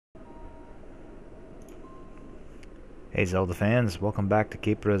Hey Zelda fans, welcome back to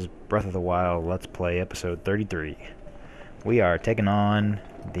Kaepora's Breath of the Wild Let's Play episode 33. We are taking on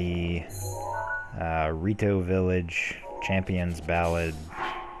the Rito Village Champions Ballad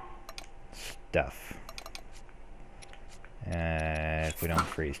stuff. If we don't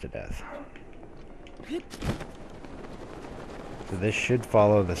freeze to death. So this should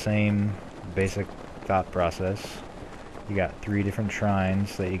follow the same basic thought process. You got 3 different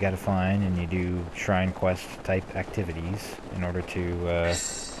shrines that you gotta find, and you do shrine quest type activities in order to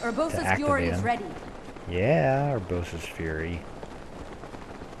Urbosa's Fury is ready. Yeah, Urbosa's Fury.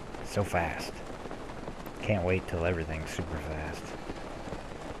 So fast. Can't wait till everything's super fast.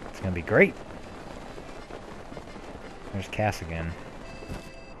 It's gonna be great. There's Cass again.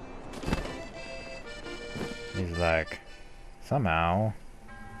 He's like, somehow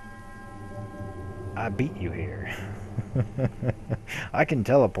I beat you here. I can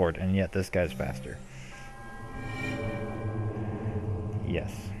teleport, and yet this guy's faster. Yes,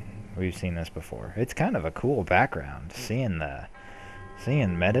 we've seen this before. It's kind of a cool background, seeing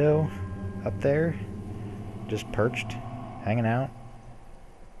Meadow up there, just perched, hanging out.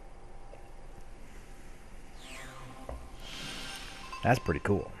 That's pretty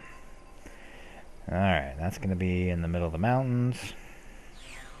cool. Alright, that's gonna be in the middle of the mountains.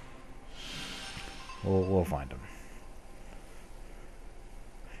 We'll find them.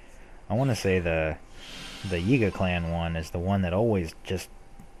 I want to say the Yiga clan one is the one that always just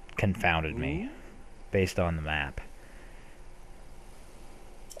confounded me based on the map.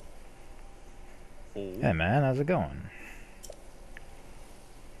 Hey man, how's it going?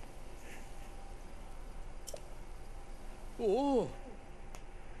 Oh.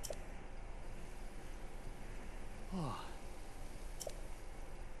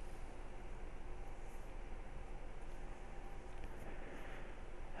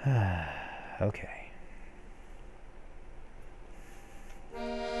 Okay.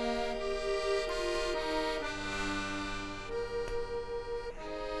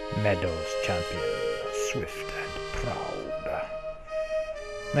 Meadows champion, swift and proud.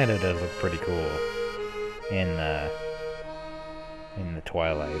 Meadow does look pretty cool in the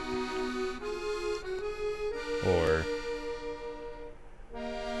twilight, or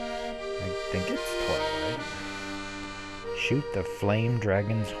I think it's twilight. Shoot the flame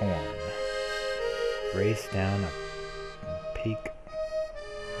dragon's horn. Race down a peak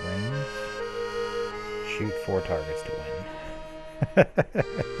range. Shoot 4 targets to win.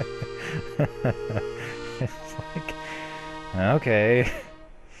 It's like, okay.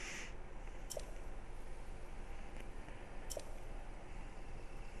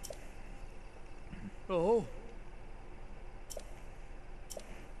 Oh.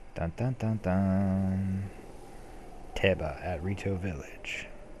 Dun dun dun dun. Teba at Rito Village.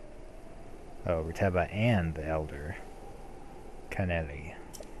 Oh, Teba and the Elder Canelli.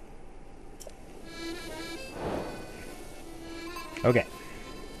 Okay.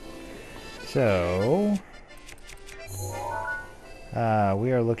 So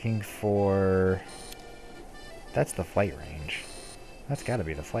we are looking for, that's the flight range. That's gotta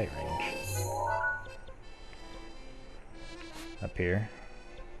be the flight range. Up here.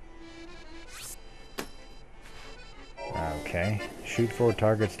 Okay. Shoot 4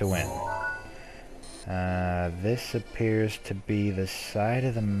 targets to win. This appears to be the side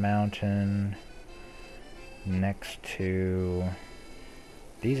of the mountain next to...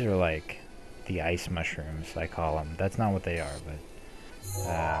 These are like the ice mushrooms, I call them. That's not what they are, but...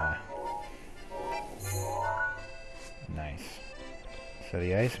 nice. So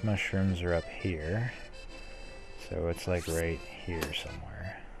the ice mushrooms are up here. So it's like right here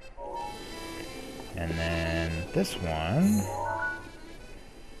somewhere. And then this one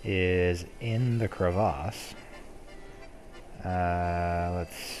is in the crevasse.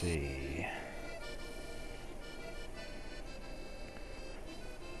 Let's see.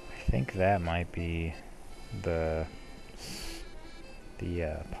 I think that might be the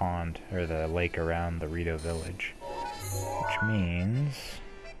pond or the lake around the Rito village, which means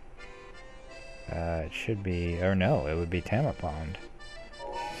it should be, or no, it would be Tama Pond.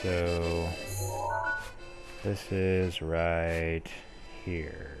 So this is right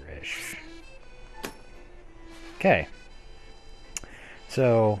here-ish. Okay.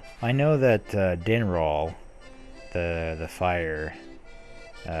 So I know that Dinral, the fire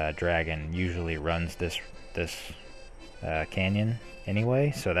dragon, usually runs this canyon anyway,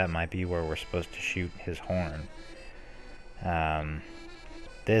 so that might be where we're supposed to shoot his horn.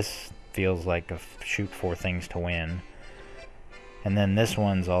 This feels like a shoot 4 things to win. And then this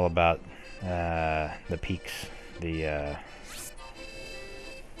one's all about the peaks, the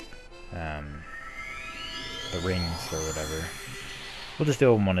the rings or whatever. We'll just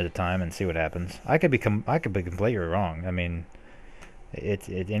do them one at a time and see what happens. I could be completely wrong. I mean,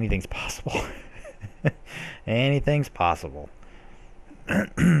 anything's possible. Anything's possible.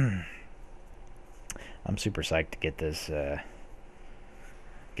 I'm super psyched to get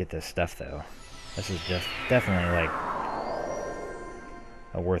this stuff though. This is definitely like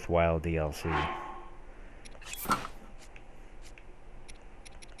a worthwhile DLC.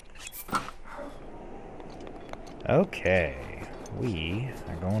 Okay, we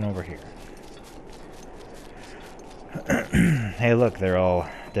are going over here. Hey, look, they're all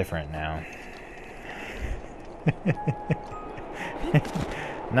different now.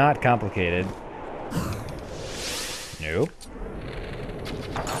 Not complicated. Nope.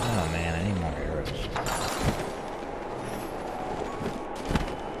 Oh man, I need more arrows.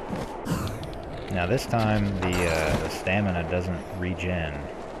 Now this time the stamina doesn't regen,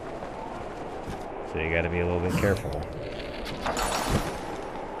 so you got to be a little bit careful.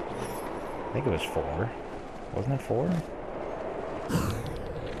 I think it was 4. Wasn't it 4?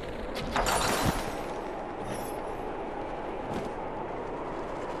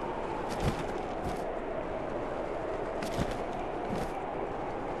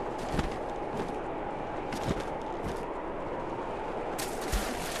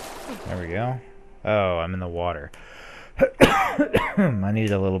 There we go. Oh, I'm in the water. I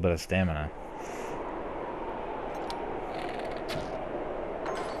need a little bit of stamina.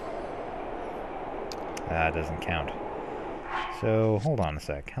 That doesn't count. So, hold on a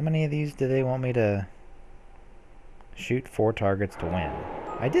sec. How many of these do they want me to shoot 4 targets to win?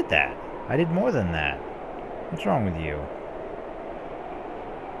 I did that. I did more than that. What's wrong with you?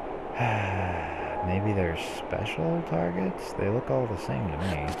 Maybe they're special targets? They look all the same to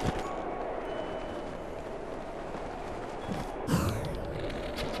me.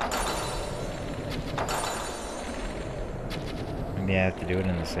 Maybe I have to do it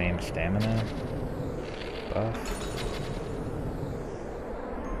in the same stamina buff.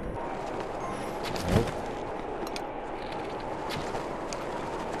 Nope.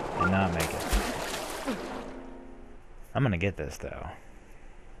 Did not make it. I'm gonna get this though.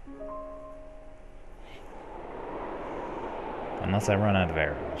 Unless I run out of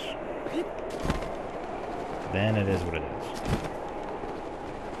arrows. Then it is what it is.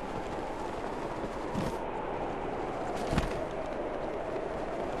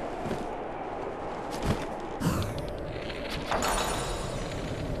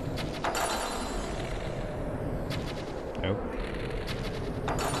 Nope.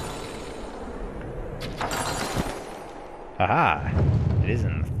 Haha! It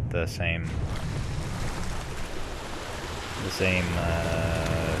isn't the same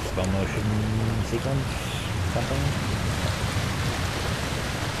slow motion sequence, something.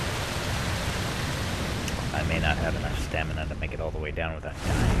 I may not have enough stamina to make it all the way down without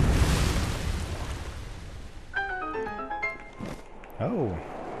dying. Oh,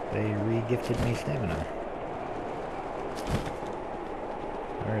 they re-gifted me stamina.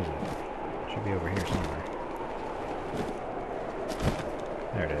 Where is it? It should be over here somewhere.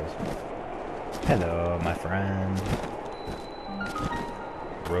 There it is. Hello, my friend.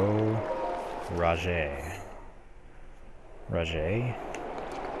 Rajay. Rajay?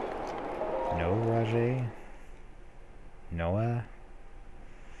 No Rajay? Noah?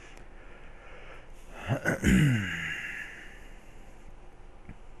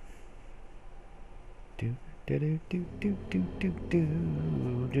 do do do do do do do do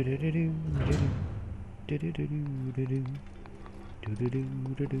do do do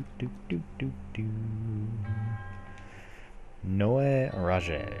do do do do do do. Noah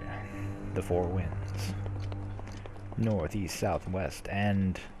Rajay, the 4 winds. North, east, south, west,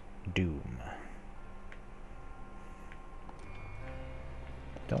 and doom.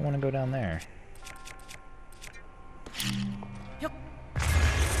 Don't want to go down there. Yep.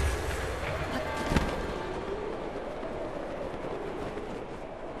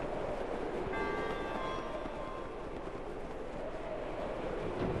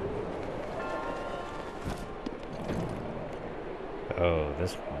 Oh,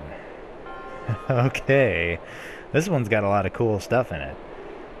 this one. Okay. This one's got a lot of cool stuff in it.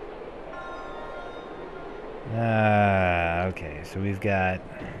 Okay, so we've got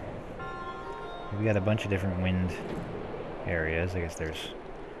a bunch of different wind areas. I guess there's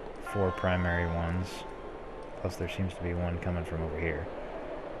 4 primary ones. Plus there seems to be one coming from over here.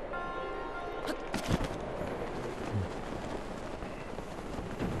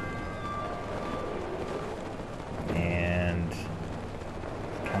 And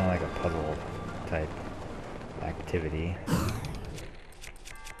kind of like a puzzle type activity.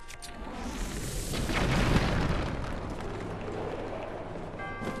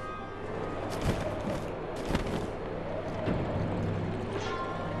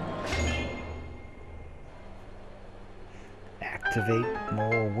 activate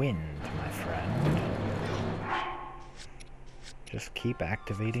more wind, my friend. Just keep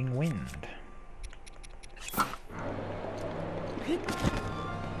activating wind.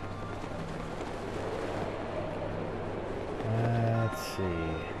 Let's see.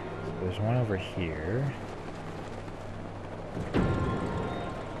 So there's one over here.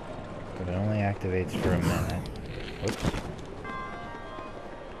 But it only activates for a minute. Whoops.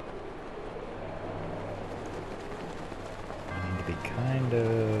 I need to be kind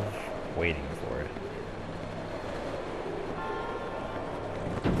of waiting for it.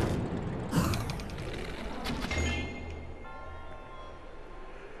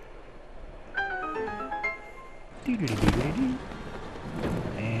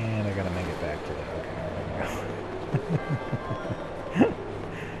 And I gotta make it back to the... Okay, there we go.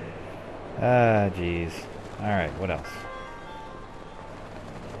 Ah, jeez. Alright, what else?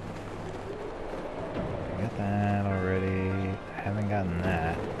 I got that already. I haven't gotten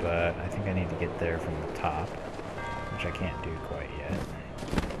that, but I think I need to get there from the top, which I can't do quite yet.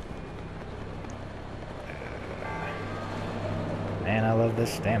 Man, I love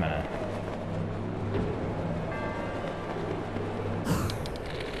this stamina.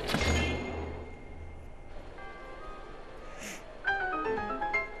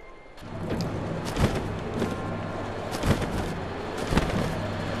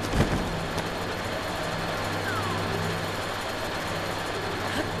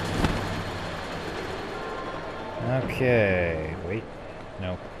 Okay, wait.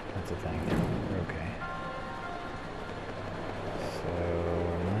 Nope, that's a thing. Okay. So,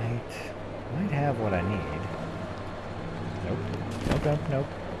 might have what I need. Nope. Nope, nope, nope.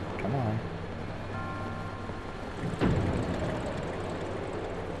 Come on.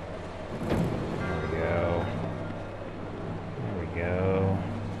 There we go. There we go.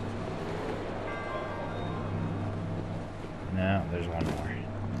 No, there's one more.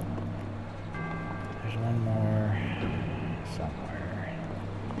 There's one more somewhere.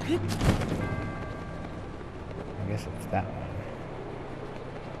 I guess it's that one.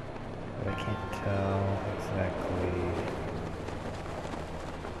 But I can't tell exactly.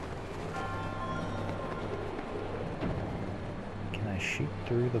 Can I shoot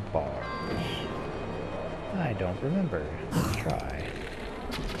through the bars? I don't remember. Let's try.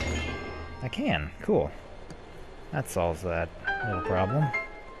 I can. Cool. That solves that little problem.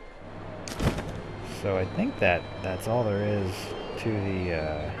 So I think that's all there is to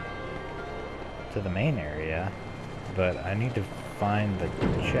the main area, but I need to find the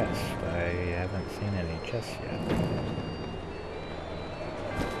chest. I haven't seen any chests yet.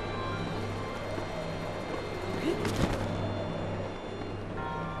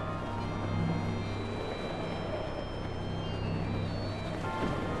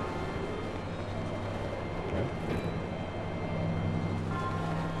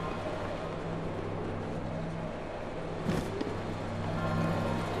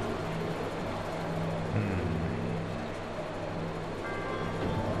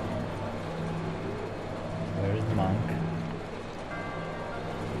 There's the monk.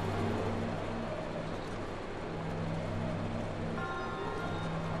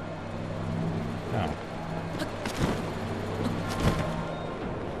 Oh.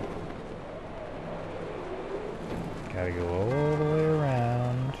 Gotta go all the way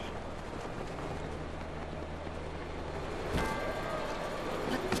around.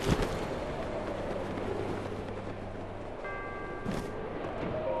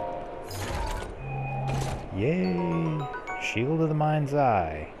 Yay! Shield of the Mind's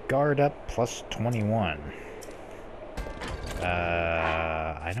Eye. Guard up plus 21.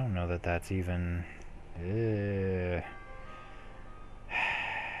 I don't know that that's even...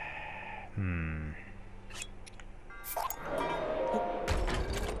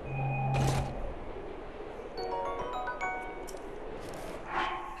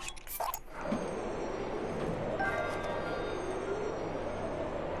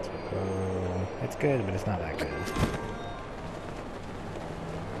 It's good, but it's not that good.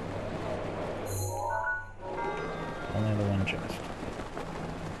 Only the one chest.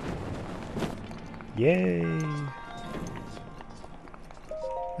 Yay!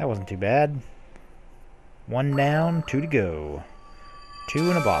 That wasn't too bad. 1 down, 2 to go.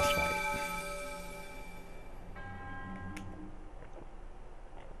 2 in a boss fight.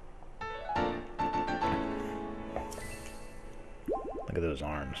 Look at those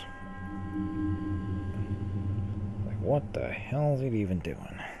arms. Like, what the hell is it even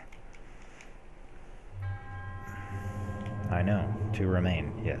doing? I know. 2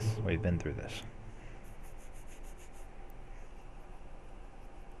 remain. Yes, we've been through this.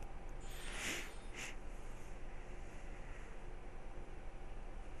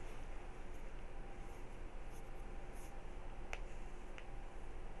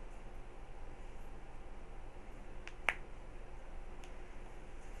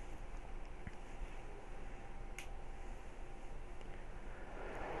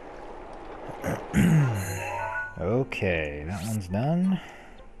 Okay, that one's done.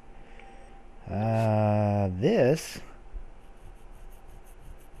 This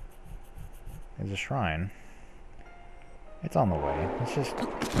is a shrine. It's on the way. Let's just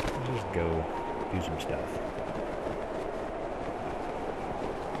go do some stuff.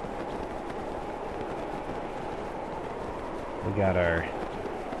 We got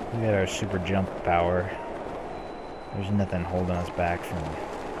our super jump power. There's nothing holding us back from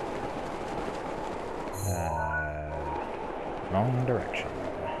wrong direction.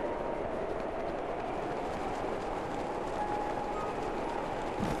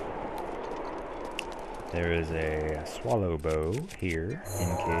 There is a swallow bow here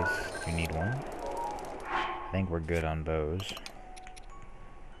in case you need one. I think we're good on bows.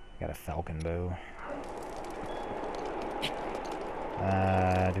 Got a falcon bow.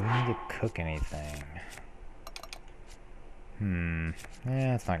 Do we need to cook anything?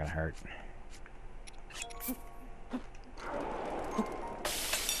 Yeah, it's not gonna hurt.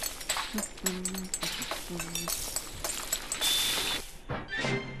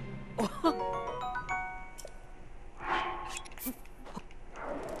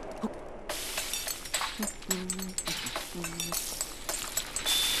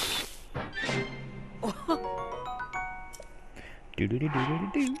 Do do do do do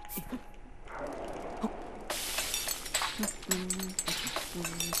do.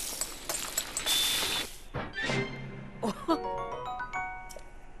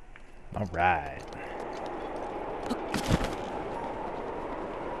 All right.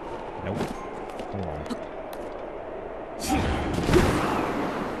 Nope. Hold on.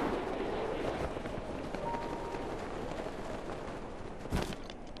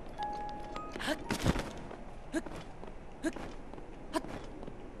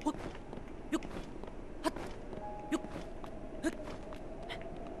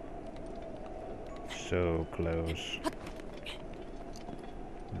 So close.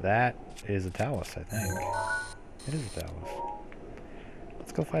 That is a Talus, I think. It is a Talus.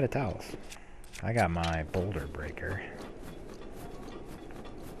 Let's go fight a Talus. I got my boulder breaker.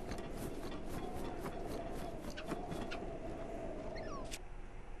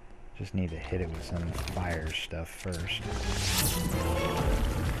 Just need to hit it with some fire stuff first.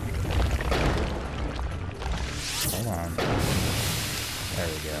 Hold on. There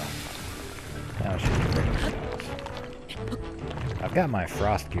we go. Now it should be ready for this. I've got my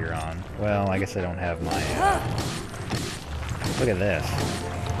frost gear on. Well, I guess I don't have my... Look at this.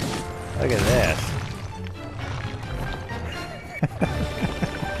 Look at this.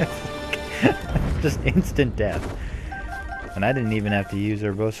 Just instant death. And I didn't even have to use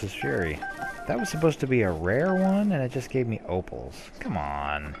Urbosa's Fury. That was supposed to be a rare one, and it just gave me opals. Come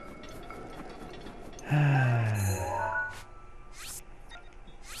on.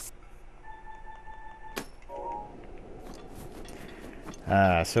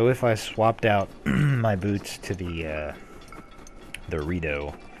 So if I swapped out my boots to the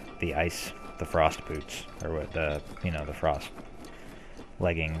Rito, the frost boots, or what the frost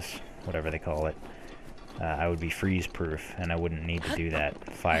leggings, whatever they call it, I would be freeze proof, and I wouldn't need to do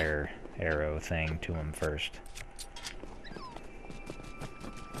that fire arrow thing to them first.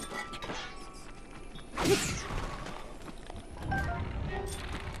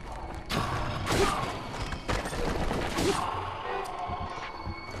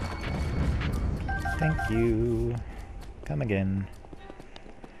 Thank you. Come again.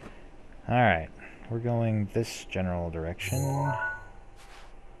 Alright, we're going this general direction.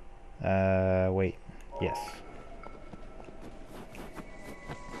 Wait. Yes.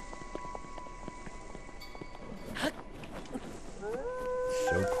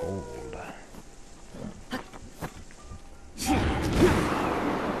 So cold.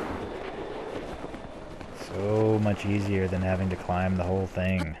 So much easier than having to climb the whole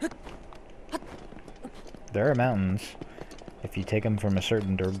thing. There are mountains. If you take them from a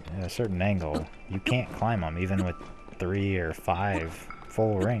certain angle, you can't climb them, even with 3 or 5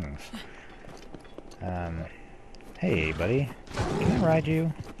 full rings. Hey, buddy. Can I ride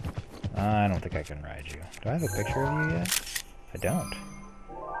you? I don't think I can ride you. Do I have a picture of you yet? I don't.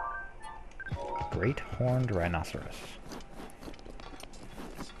 Great horned rhinoceros.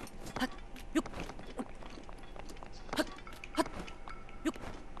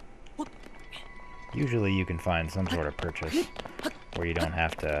 Usually you can find some sort of purchase where you don't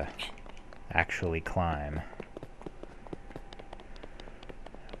have to actually climb.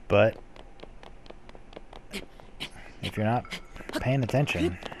 But if you're not paying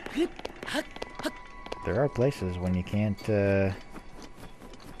attention, there are places when you can't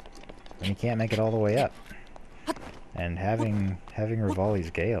make it all the way up. And having Rivali's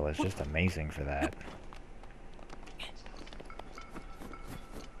Gale is just amazing for that.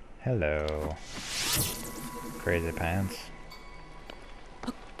 Hello. Crazy pants.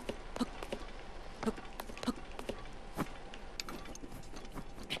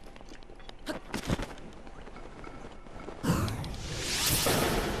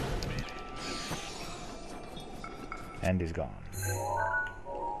 And he's gone.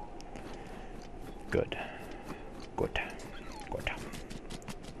 Good. Good. Good.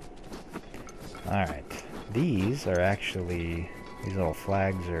 Alright. These are actually... These little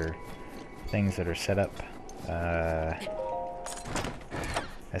flags are things that are set up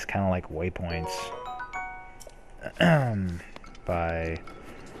as kind of like waypoints by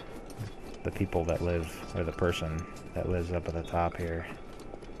the people that live, or the person that lives up at the top here.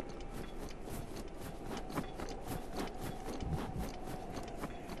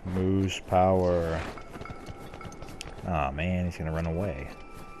 Moose power. Oh man, he's gonna run away.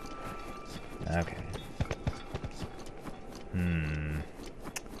 Okay.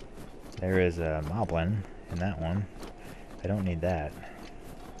 There is a moblin in that one. I don't need that.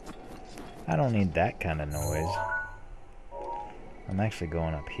 I don't need that kind of noise. I'm actually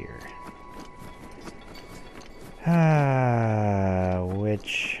going up here.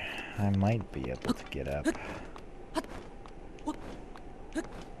 Which I might be able to get up.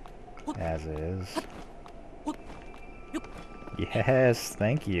 As is. Yes,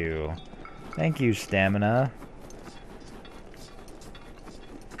 thank you. Thank you, stamina.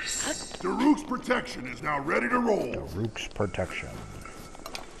 Daruk's protection is now ready to roll. Daruk's protection.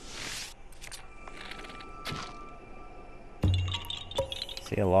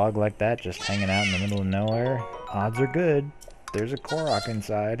 See a log like that just hanging out in the middle of nowhere? Odds are good. There's a Korok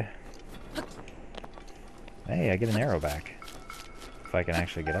inside. Hey, I get an arrow back. If I can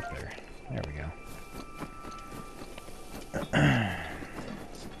actually get up there. There we go.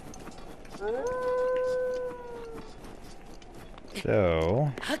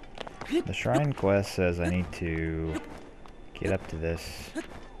 So, the shrine quest says I need to get up to this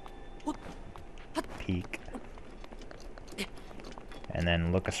peak and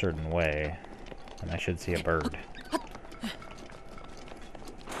then look a certain way, and I should see a bird.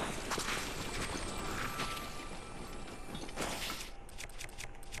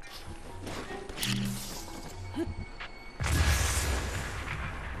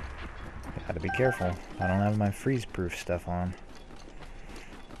 Gotta be careful. I don't have my freeze-proof stuff on.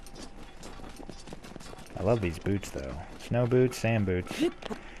 I love these boots though. Snow boots, sand boots.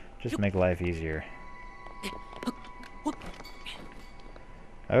 Just make life easier.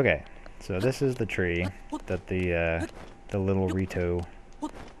 Okay, so this is the tree that the little Rito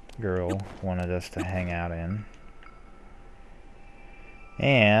girl wanted us to hang out in.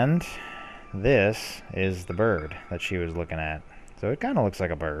 And this is the bird that she was looking at. So it kind of looks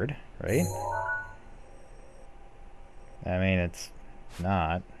like a bird, right? I mean, it's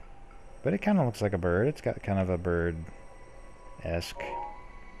not. But it kind of looks like a bird. It's got kind of a bird-esque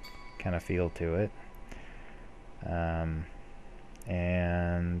kind of feel to it.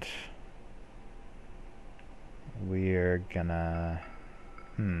 And we're gonna...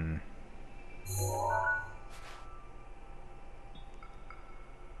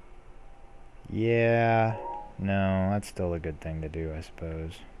 Yeah, no, that's still a good thing to do, I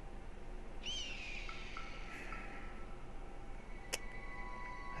suppose.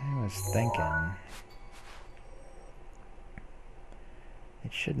 I was thinking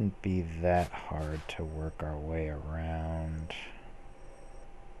it shouldn't be that hard to work our way around.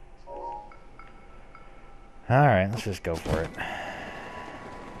 Alright, let's just go for it.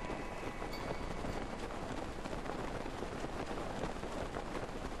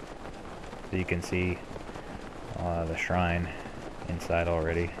 So you can see the shrine inside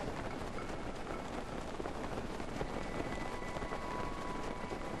already.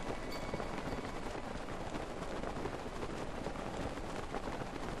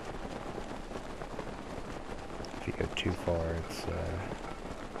 If you go too far, it's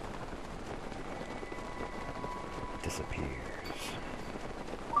disappears.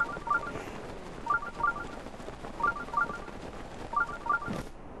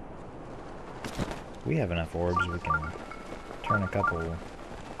 We have enough orbs, we can turn in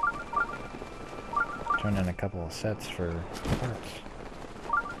a couple of sets for parts.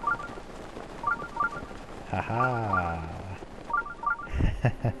 Haha!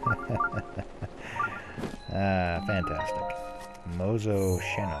 Fantastic. Mozo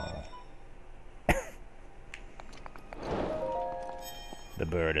Shino. The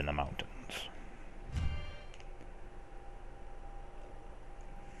bird in the mountains.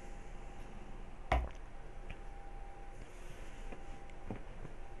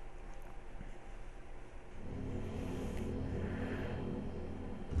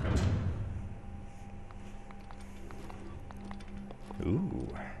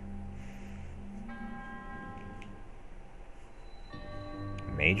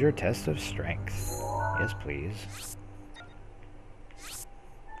 Major test of strength. Yes, please.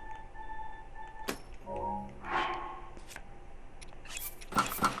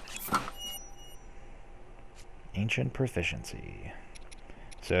 Ancient proficiency.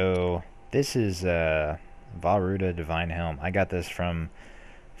 So this is Varuda Divine Helm. I got this from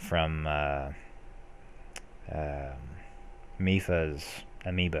Mifa's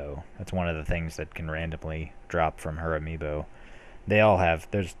amiibo. That's one of the things that can randomly drop from her amiibo. They all have,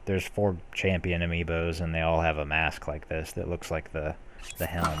 there's 4 champion amiibos, and they all have a mask like this that looks like the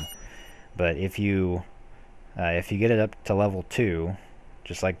helm. But if you get it up to level 2,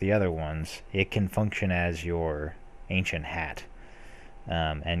 just like the other ones, it can function as your ancient hat,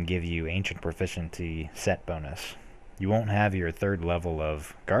 and give you ancient proficiency set bonus. You won't have your 3rd level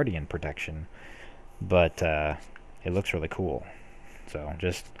of guardian protection, but it looks really cool. So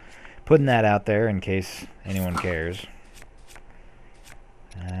just putting that out there in case anyone cares.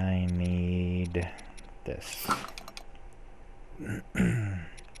 I need this.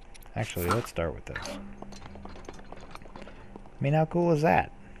 Actually, let's start with this. I mean, how cool is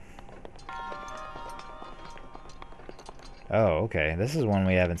that? Oh, okay. This is one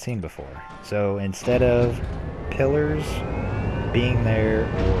we haven't seen before. So instead of pillars being there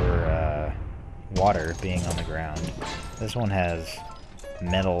or water being on the ground, this one has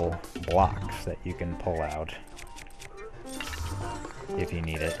metal blocks that you can pull out if you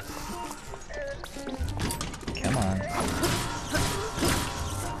need it. Come on.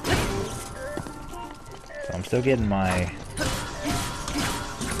 So I'm still getting my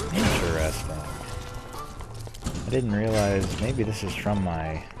interesting. I didn't realize maybe this is from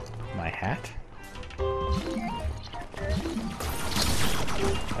my hat.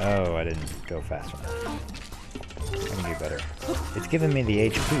 Oh, I didn't go fast enough. I can do better. It's giving me the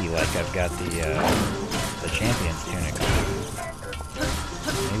HP like I've got the champion's tunic on.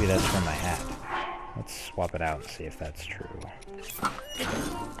 Maybe that's from my hat. Let's swap it out and see if that's true.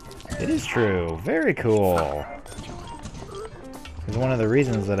 It is true. Very cool. Because one of the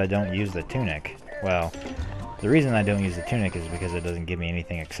reasons that I don't use the tunic, well, the reason I don't use the tunic is because it doesn't give me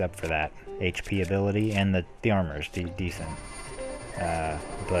anything except for that HP ability, and the armor's decent.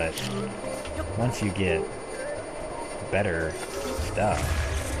 But once you get better stuff,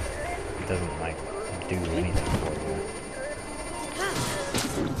 it doesn't, like, do anything for you.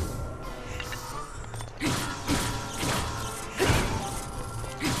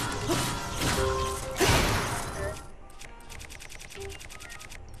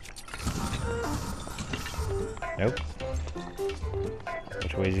 Nope.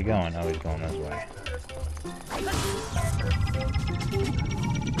 Which way is he going? Oh, he's going this way.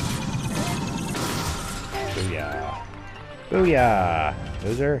 Booyah. Booyah!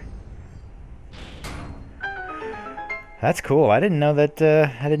 Loser. That's cool. I didn't know that,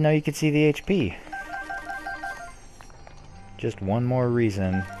 I didn't know you could see the HP. Just one more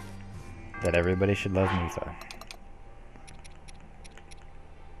reason that everybody should love Mifa.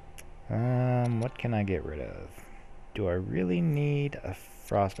 What can I get rid of? Do I really need a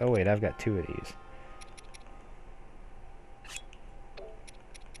frost? Oh wait, I've got 2 of these.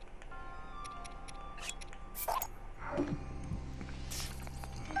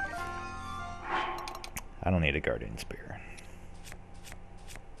 I don't need a guardian spear.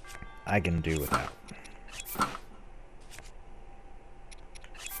 I can do without.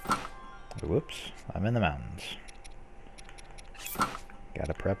 Whoops, I'm in the mountains.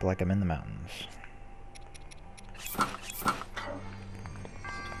 Gotta prep like I'm in the mountains.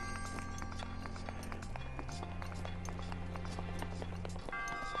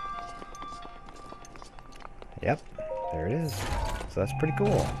 Yep, there it is. So that's pretty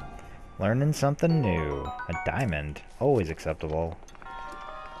cool. Learning something new. A diamond. Always acceptable.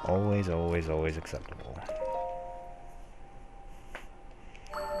 Always, always, always acceptable.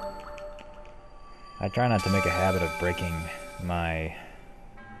 I try not to make a habit of breaking my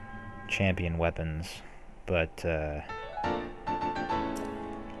champion weapons, but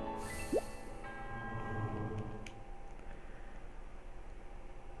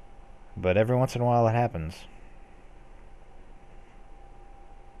every once in a while it happens.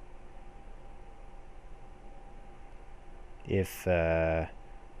 If I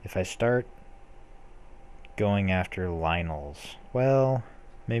start going after Lionel's, well,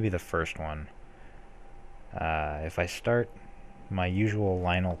 maybe the first one. If I start my usual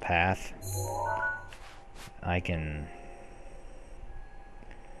Lionel path, I can...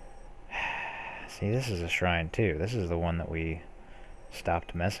 See, this is a shrine too. This is the one that we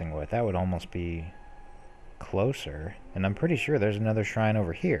stopped messing with. That would almost be closer. And I'm pretty sure there's another shrine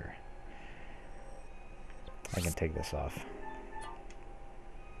over here. I can take this off.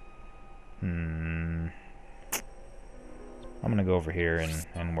 I'm gonna go over here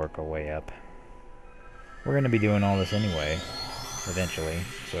and work our way up. We're gonna be doing all this anyway, eventually,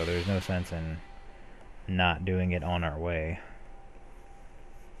 so there's no sense in not doing it on our way.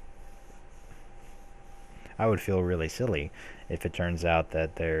 I would feel really silly if it turns out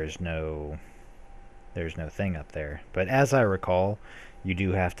that there's no thing up there. But as I recall, you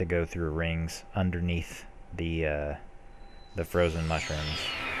do have to go through rings underneath the frozen mushrooms,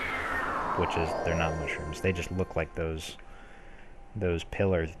 which is, they're not mushrooms. They just look like those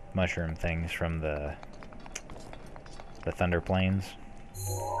pillar mushroom things from the Thunder Plains.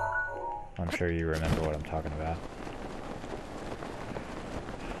 I'm sure you remember what I'm talking about.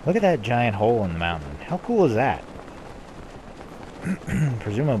 Look at that giant hole in the mountain. How cool is that?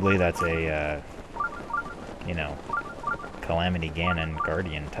 Presumably that's a, you know, Calamity Ganon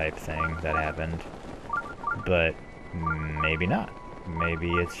Guardian type thing that happened. But maybe not.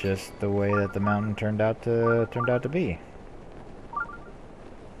 Maybe it's just the way that the mountain turned out to be.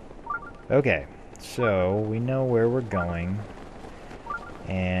 Okay, so we know where we're going.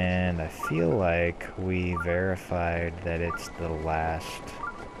 And I feel like we verified that it's the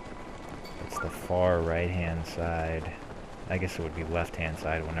far right-hand side. I guess it would be left-hand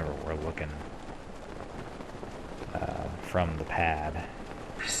side whenever we're looking from the pad.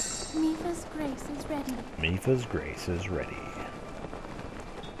 Mifa's grace is ready. Mifa's grace is ready.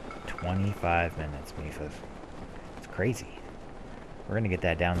 25 minutes, Mifa's. It's crazy. We're gonna get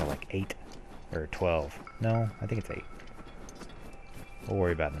that down to like 8 or 12. No, I think it's 8. We'll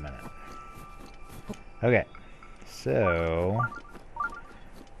worry about it in a minute. Okay, so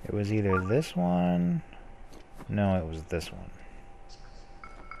it was either this one. No, it was this one.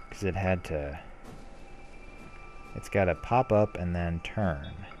 Because it had to... It's got to pop up and then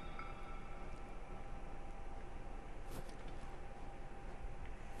turn.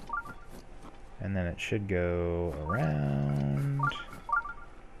 And then it should go around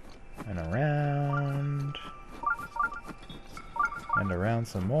and around and around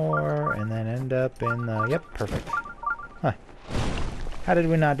some more and then end up in the... Yep, perfect. Huh. How did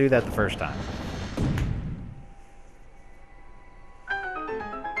we not do that the first time?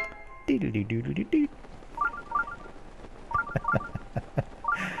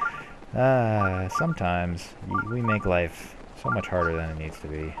 Sometimes we make life so much harder than it needs to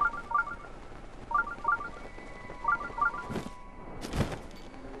be.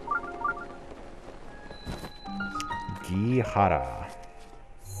 Hara.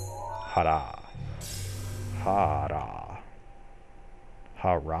 Hara. Hara.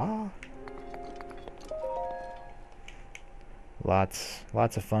 Hara? Lots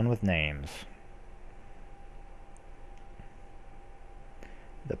of fun with names.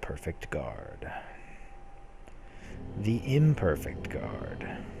 The perfect guard. The imperfect guard.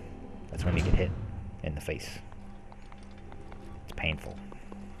 That's when you get hit in the face. It's painful.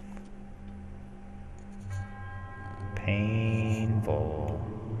 Painful.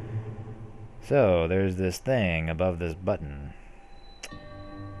 So, there's this thing above this button.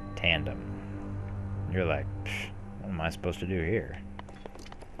 Tandem. You're like, psh, what am I supposed to do here?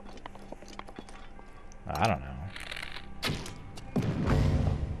 I don't know.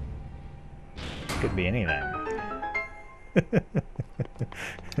 Could be anything.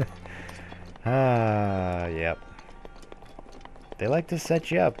 Yep. They like to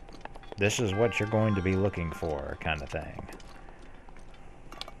set you up. This is what you're going to be looking for, kind of thing.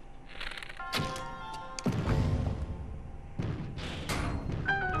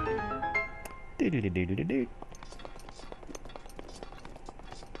 Do-do-do-do-do-do.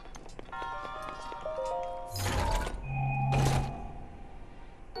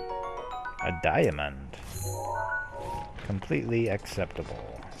 A diamond. Completely acceptable.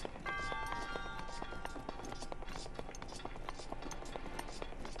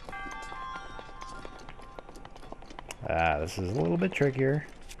 This is a little bit trickier.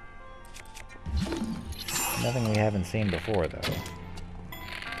 Nothing we haven't seen before, though.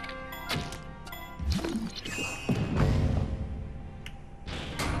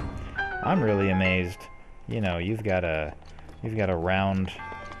 I'm really amazed. You know, you've got a round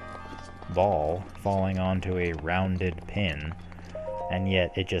ball falling onto a rounded pin, and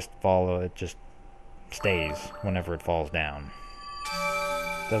yet it just stays whenever it falls down.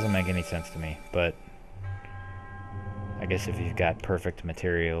 Doesn't make any sense to me, but I guess if you've got perfect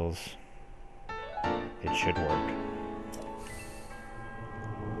materials, it should work.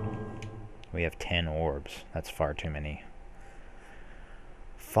 We have 10 orbs. That's far too many.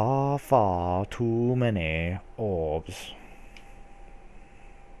 Far too many orbs.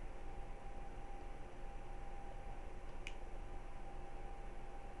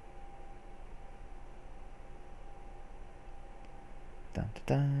 Dun,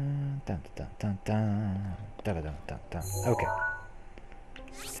 dun, dun, dun, dun, dun, dun, dun, dun, dun, dun. Okay.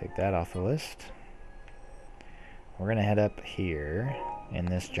 Take that off the list. We're gonna head up here in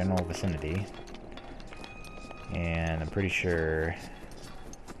this general vicinity. And I'm pretty sure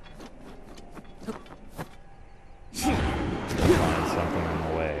we'll find something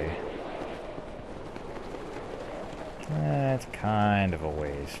on the way. That's kind of a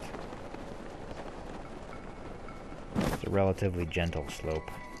waste. It's a relatively gentle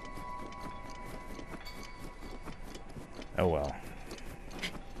slope. Oh well.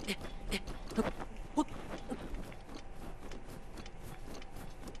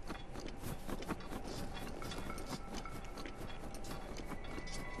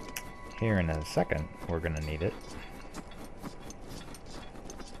 Here in a second, we're gonna need it.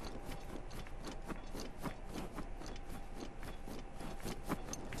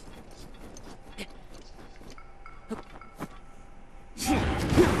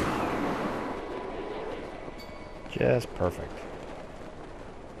 Just perfect.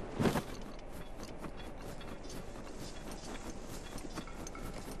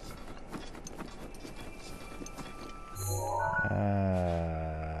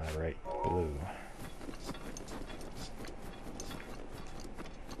 Right, blue.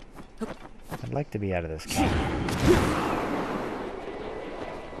 I'd like to be out of this camp.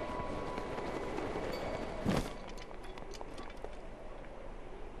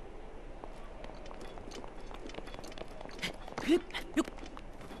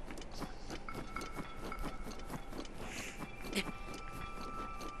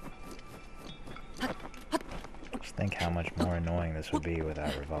 Just think how much more annoying this would be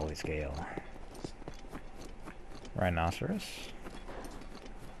without Rivali scale. Rhinoceros.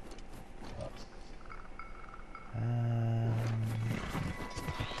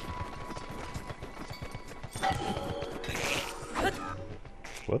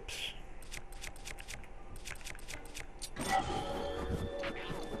 Whoops.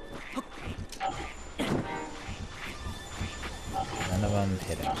 None of them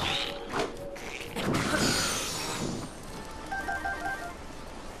hitting.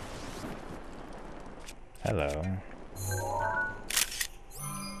 Hello.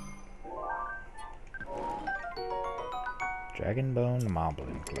 Dragonbone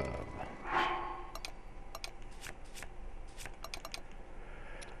Moblin Club.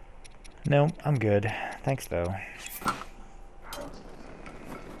 No, I'm good. Thanks, though.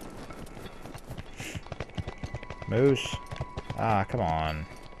 Moose. Ah, come on.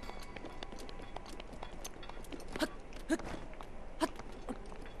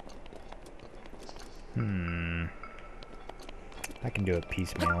 I can do it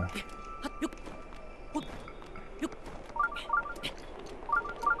piecemeal.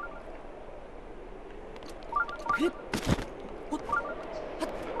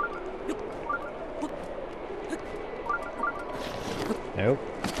 Nope.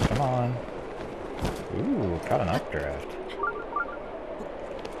 Come on. Ooh, caught an updraft.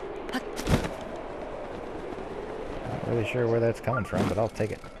 Not really sure where that's coming from, but I'll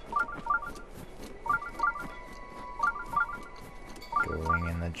take it. Going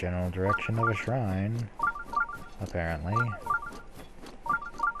in the general direction of a shrine, apparently.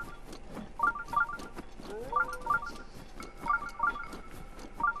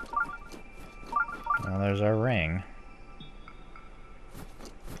 Well, there's our ring.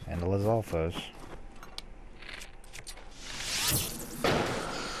 And a Lizalfos.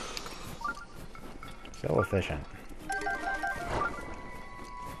 So efficient.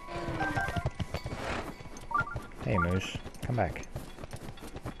 Hey, Moose. Come back.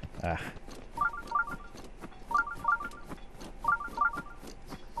 Ugh.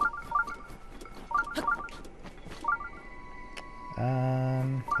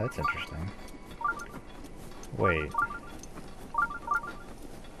 That's interesting. Wait.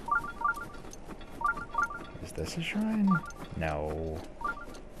 Is this a shrine? No.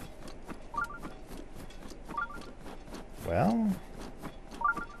 Well,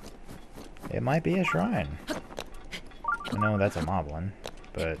 it might be a shrine. I know that's a moblin,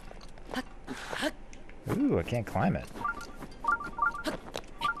 but... Ooh, I can't climb it.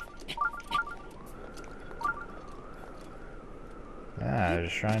 Ah, there's a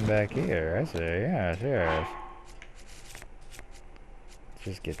shrine back here. I see. Yes, yes. Let's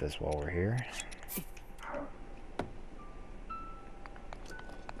just get this while we're here.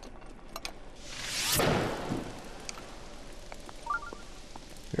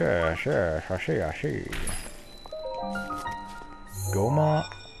 Yes, yes, I see, I see. Goma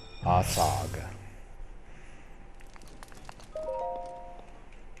Asag.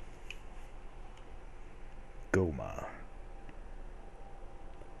 Goma.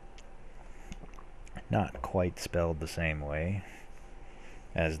 Not quite spelled the same way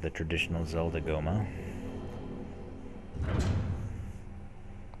as the traditional Zelda Goma.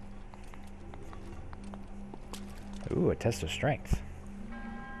 Ooh, a test of strength.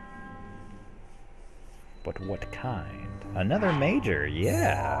 But what kind? Another major,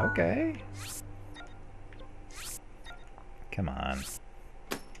 yeah, okay. Come on.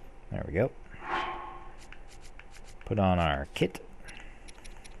 There we go. Put on our kit.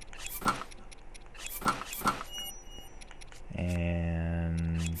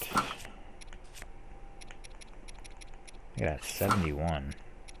 And I got 71.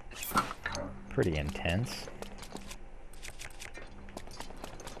 Pretty intense.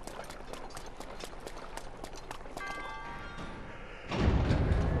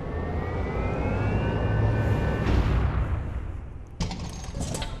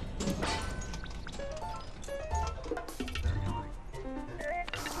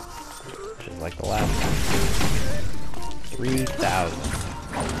 Just like the last one. 3,000.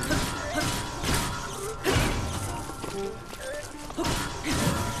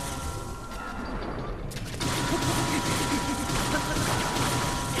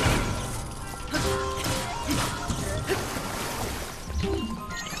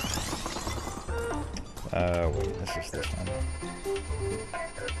 Wait, this one.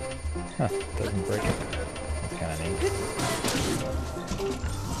 Huh, doesn't break it. That's kind of neat.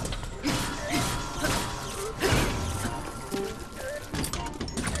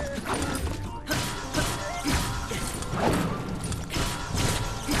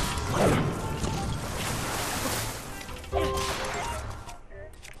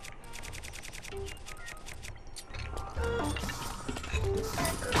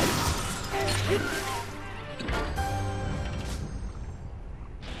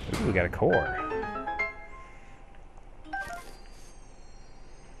 Ooh, we got a core.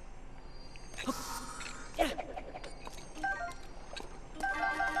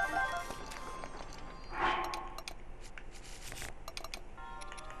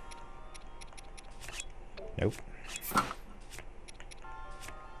 Nope.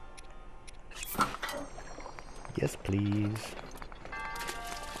 Yes, please.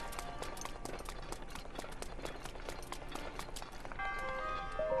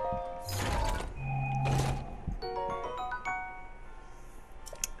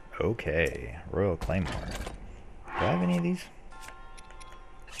 Okay, Royal Claymore. Do I have any of these?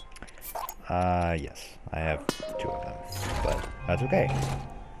 Yes, I have 2 of them, but that's okay.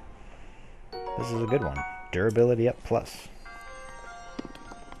 This is a good one. Durability up plus.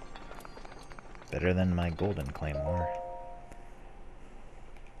 Better than my golden Claymore.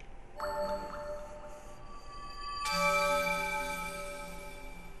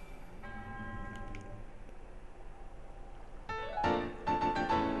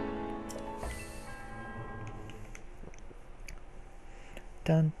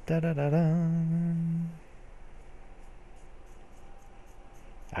 Dun, da, da, da, dun.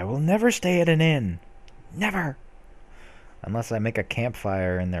 I will never stay at an inn. Never. Unless I make a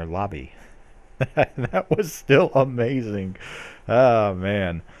campfire in their lobby. That was still amazing. Oh,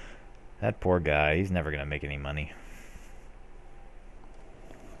 man. That poor guy. He's never going to make any money.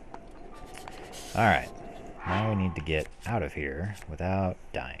 Alright. Now we need to get out of here without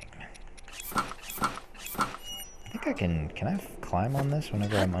dying. I think I can... Can I climb on this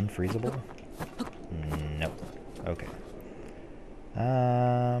whenever I'm unfreezable? Nope. Okay.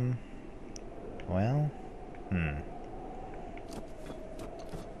 Well...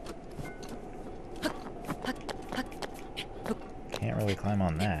 Can't really climb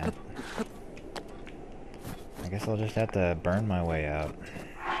on that. I guess I'll just have to burn my way out.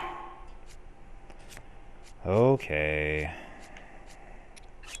 Okay.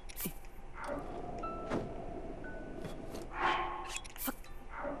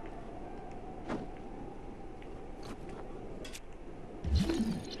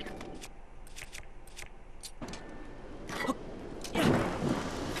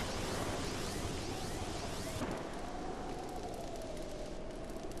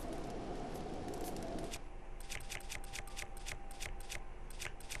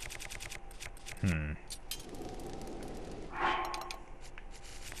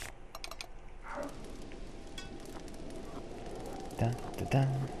 Dun, dun, dun,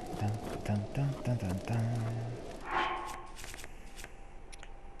 dun, dun, dun, dun, dun, dun.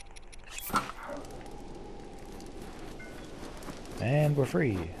 And we're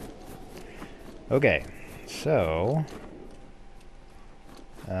free. Okay, so...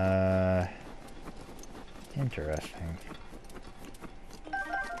 Interesting.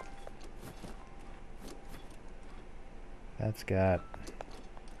 That's got...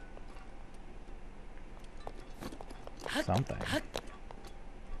 something.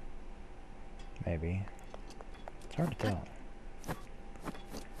 Maybe. It's hard to tell.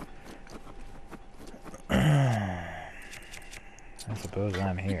 I suppose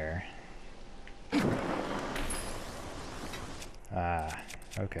I'm here. Ah,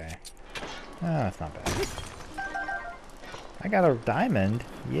 okay. Oh, that's not bad. I got a diamond.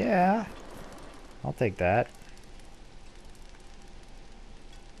 Yeah. I'll take that.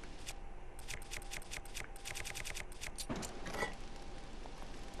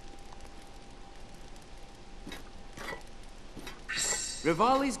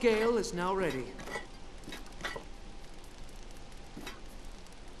 Rivali's gale is now ready.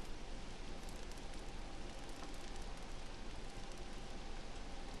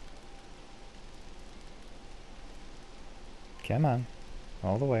 Come on.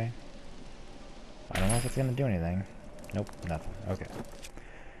 All the way. I don't know if it's going to do anything. Nope, nothing. Okay.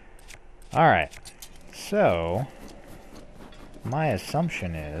 Alright. So, my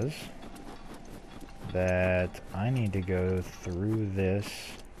assumption is that I need to go through this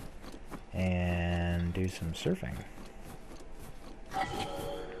and do some surfing.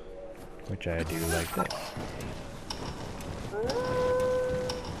 Which I do like this.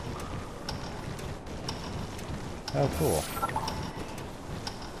 Oh, cool.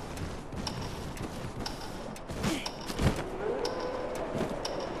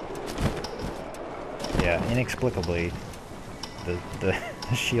 Yeah, inexplicably, the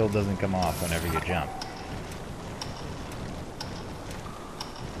shield doesn't come off whenever you jump.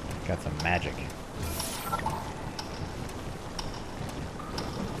 Got some magic.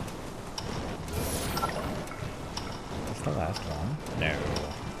 That's the last one. No.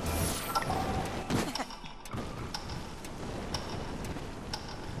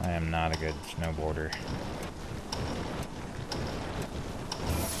 I am not a good snowboarder.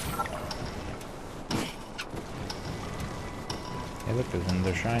 Hey look, there's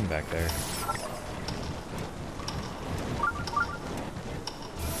another shrine back there.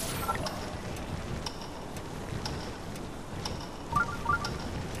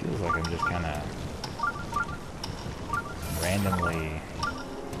 Feels like I'm just kinda randomly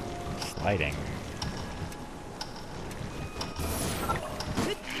sliding.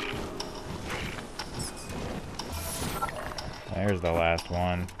 There's the last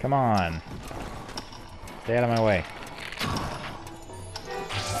one. Come on! Stay out of my way.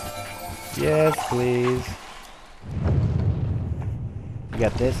 Yes, please. We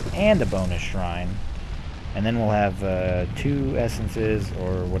got this and a bonus shrine. And then we'll have 2 essences,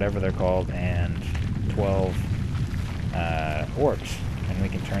 or whatever they're called, and 12 orbs. And we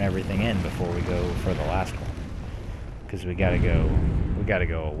can turn everything in before we go for the last one. Because we gotta go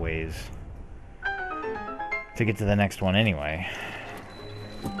a ways to get to the next one anyway.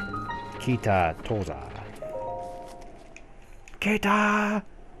 Kita Toza. Kita!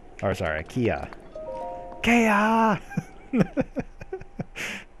 Or sorry, Kia. Kia!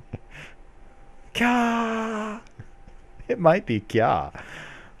 Kia! It might be Kia.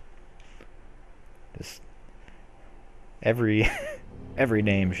 Just every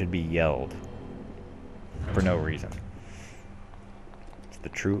name should be yelled for no reason. It's the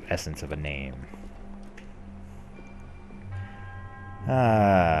true essence of a name.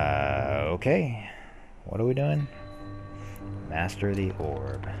 Okay. What are we doing? Master the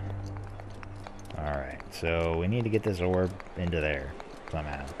orb. Alright, so we need to get this orb into there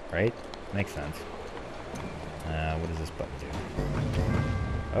somehow, right? Makes sense. What does this button do?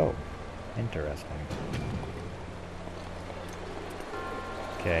 Oh, interesting.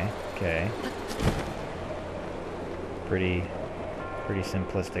 Okay, okay. Pretty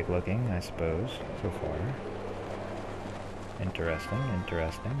simplistic looking, I suppose, so far. Interesting,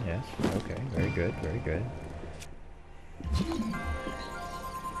 interesting, yes. Okay, very good, very good.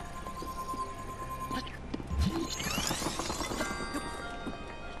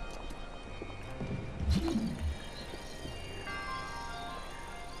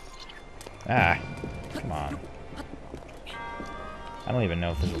 Ah, come on. I don't even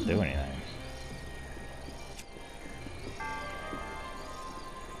know if this will do anything.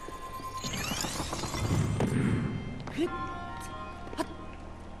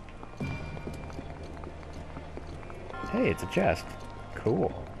 Hey, it's a chest.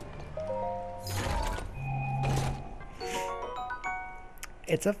 Cool.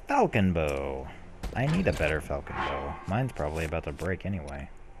 It's a falcon bow. I need a better falcon bow. Mine's probably about to break anyway.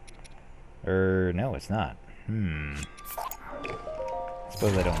 No, it's not.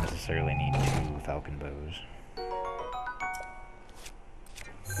 Suppose I don't necessarily need 2 falcon bows.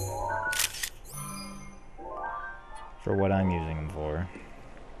 For what I'm using them for.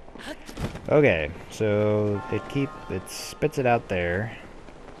 Okay, so it spits it out there,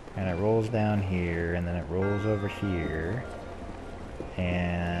 and it rolls down here, and then it rolls over here,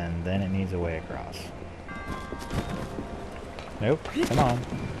 and then it needs a way across. Nope, come on.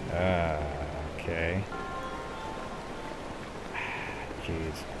 Okay.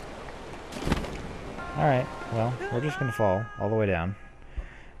 Jeez. Alright, well, we're just gonna fall all the way down.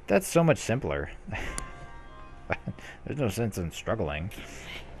 That's so much simpler. There's no sense in struggling.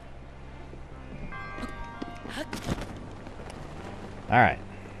 Alright.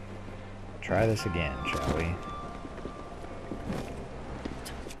 Try this again, shall we?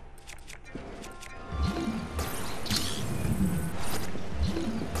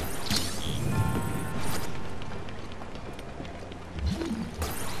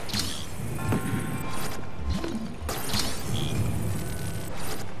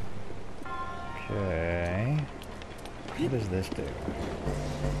 Okay. What does this do?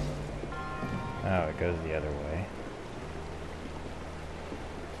 Oh, it goes the other way.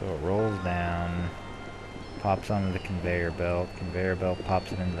 So it rolls down, pops onto the conveyor belt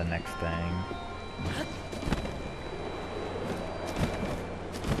pops it into the next thing.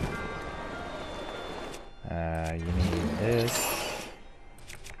 You need this.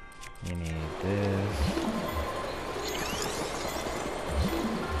 You need this.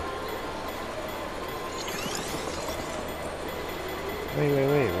 Wait,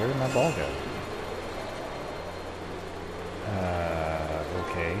 where did my ball go?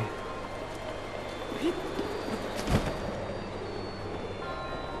 Okay.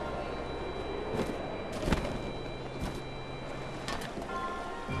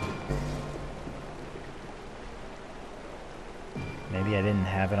 Maybe I didn't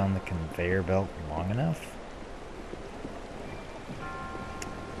have it on the conveyor belt long enough?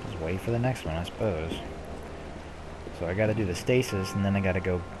 Just wait for the next one, I suppose. So I gotta do the stasis, and then I gotta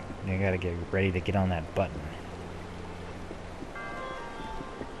get ready to get on that button.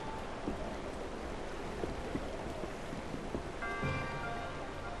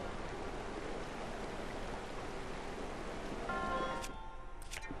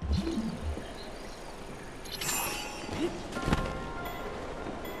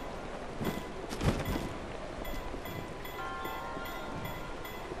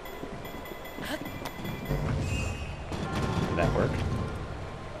 Did that work?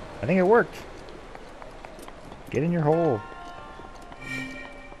 I think it worked. Get in your hole.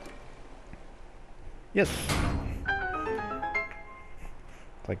 Yes.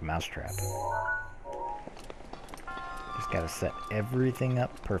 It's like mousetrap. Just gotta set everything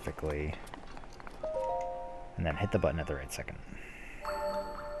up perfectly. And then hit the button at the right second.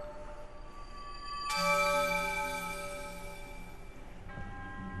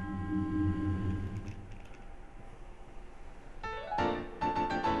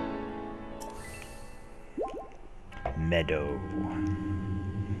 Meadow.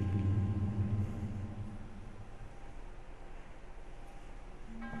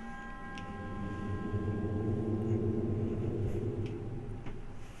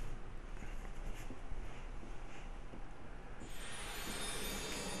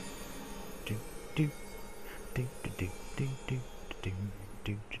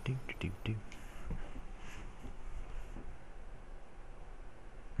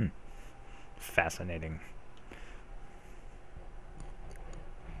 Fascinating.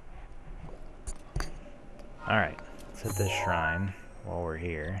 Alright, let's hit this shrine while we're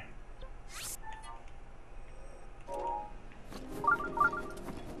here.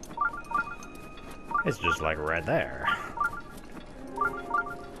 It's just like right there.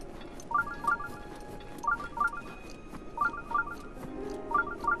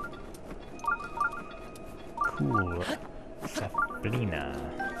 Cool. Sabrina.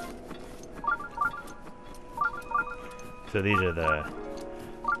 So these are the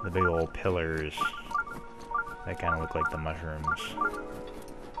big old pillars that kind of look like the mushrooms.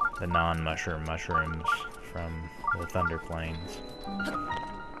 The non-mushroom mushrooms from the Thunder Plains.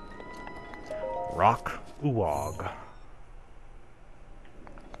 Rock Uog.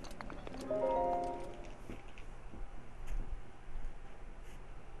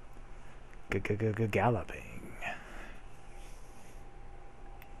 Galloping.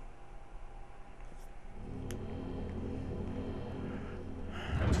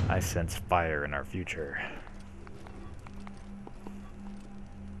 I sense fire in our future.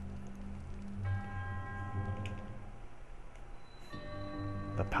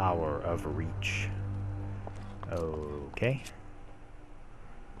 The power of reach. Okay.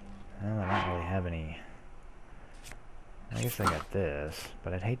 Well, I don't really have any. I guess I got this,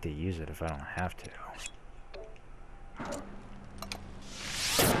 but I'd hate to use it if I don't have to.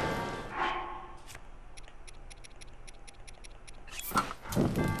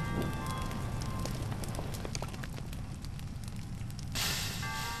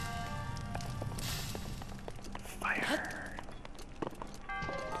 Fire.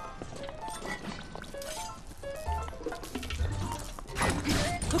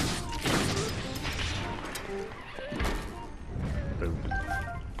 Boom.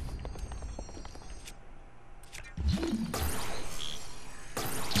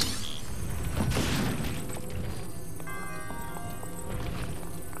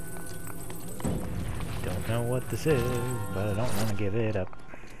 Don't know what this is, but I don't want to give it up.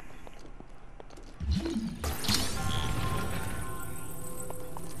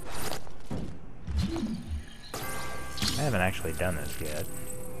 I haven't actually done this yet.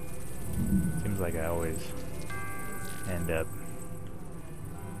 Seems like I always end up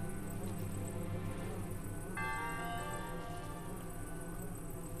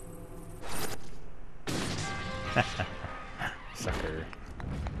sucker.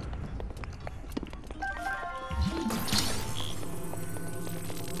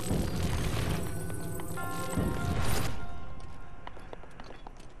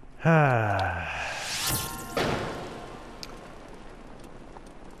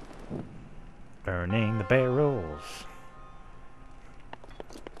 Burning the barrels.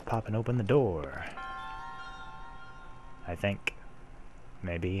 Popping open the door. I think.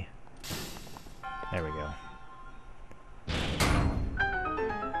 Maybe. There we go.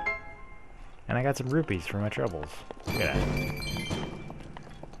 And I got some rupees for my troubles. Look at that.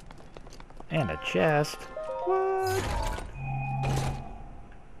 And a chest. What?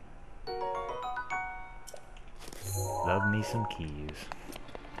 Love me some keys.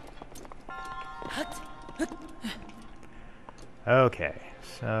 Okay,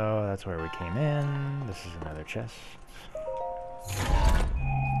 so that's where we came in. This is another chest.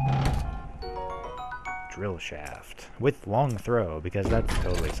 Drill shaft with long throw, because that's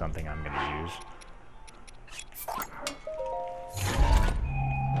totally something I'm going to use.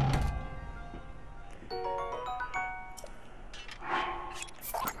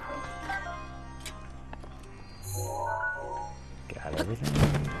 Got everything.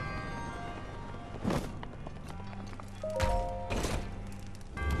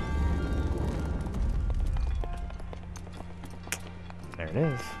 There it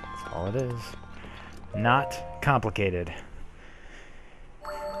is. That's all it is. Not complicated.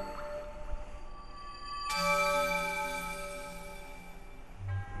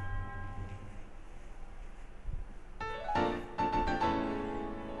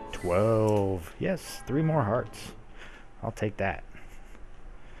 $12. Yes, 3 more hearts. I'll take that.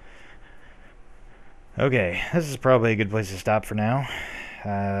 Okay, this is probably a good place to stop for now.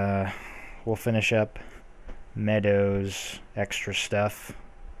 We'll finish up Meadows' extra stuff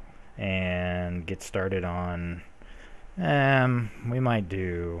and get started on we might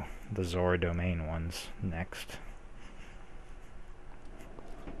do the Zora domain ones next.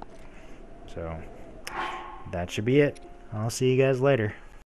 So that should be it. I'll see you guys later.